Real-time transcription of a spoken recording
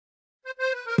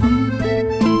Welcome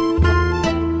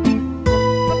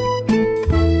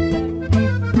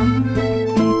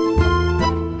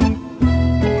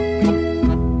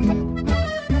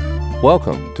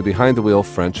to Behind the Wheel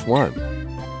French 1.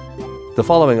 The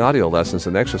following audio lessons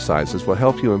and exercises will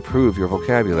help you improve your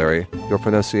vocabulary, your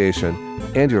pronunciation,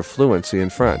 and your fluency in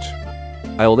French.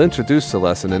 I will introduce the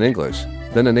lesson in English,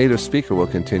 then a native speaker will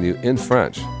continue in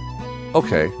French.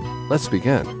 Okay, let's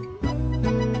begin.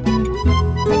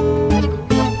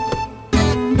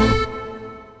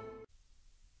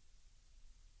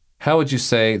 How would you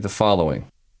say the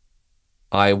following?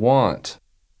 I want.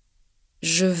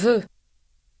 Je veux.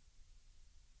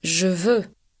 Je veux.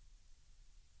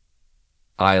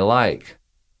 I like.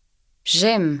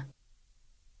 J'aime.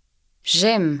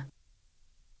 J'aime.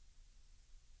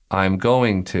 I'm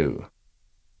going to.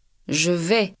 Je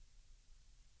vais.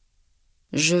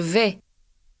 Je vais.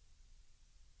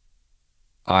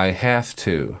 I have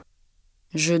to.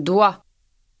 Je dois.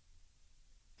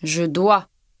 Je dois.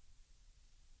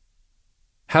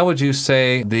 How would you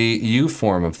say the you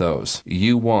form of those?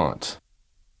 You want.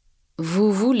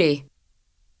 Vous voulez.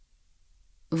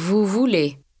 Vous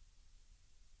voulez.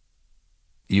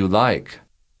 You like.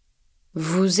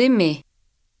 Vous aimez.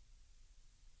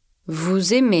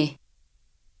 Vous aimez.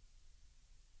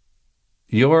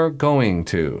 You're going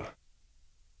to.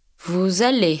 Vous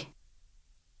allez.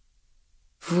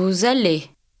 Vous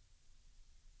allez.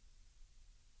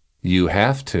 You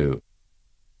have to.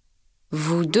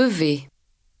 Vous devez.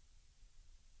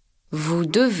 Vous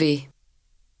devez.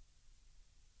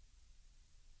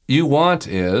 You want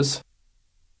is.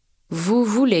 Vous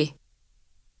voulez.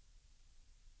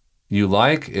 You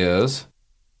like is.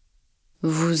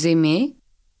 Vous aimez.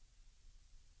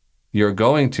 You're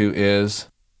going to is.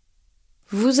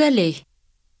 Vous allez.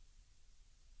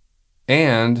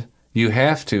 And you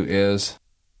have to is.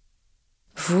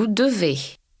 Vous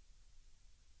devez.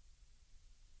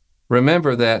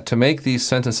 Remember that to make these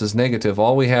sentences negative,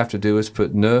 all we have to do is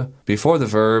put ne before the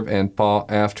verb and pas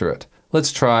after it.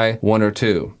 Let's try one or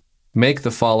two. Make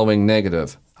the following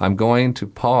negative. I'm going to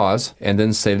pause, and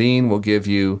then Céline will give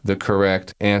you the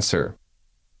correct answer.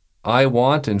 I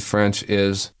want in French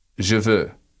is je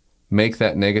veux. Make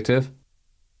that negative.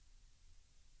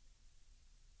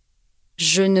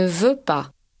 Je ne veux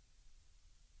pas.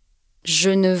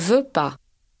 Je ne veux pas.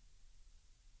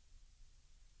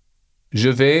 Je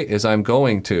vais is I'm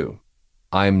going to.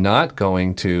 I'm not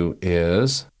going to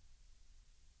is.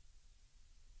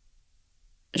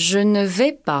 Je ne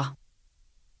vais pas.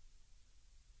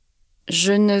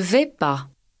 Je ne vais pas.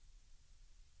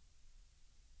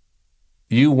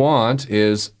 You want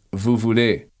is vous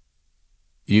voulez.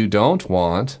 You don't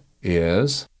want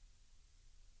is.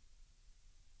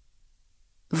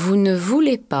 Vous ne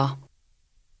voulez pas.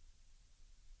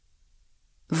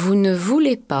 Vous ne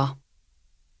voulez pas.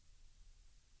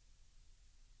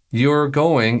 You're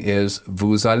going is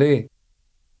vous allez.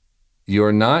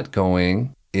 You're not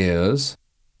going is.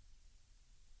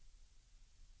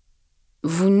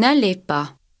 Vous n'allez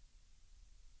pas.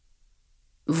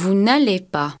 Vous n'allez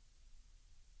pas.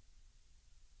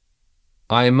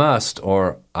 I must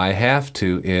or I have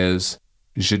to is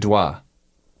je dois.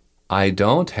 I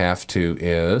don't have to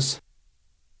is.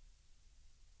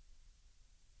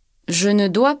 Je ne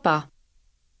dois pas.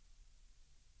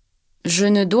 Je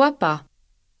ne dois pas.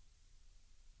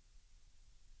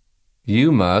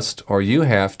 You must or you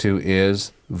have to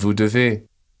is vous devez.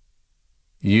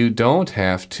 You don't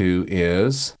have to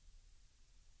is.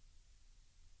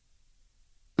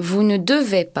 Vous ne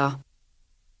devez pas.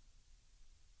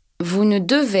 Vous ne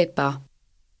devez pas.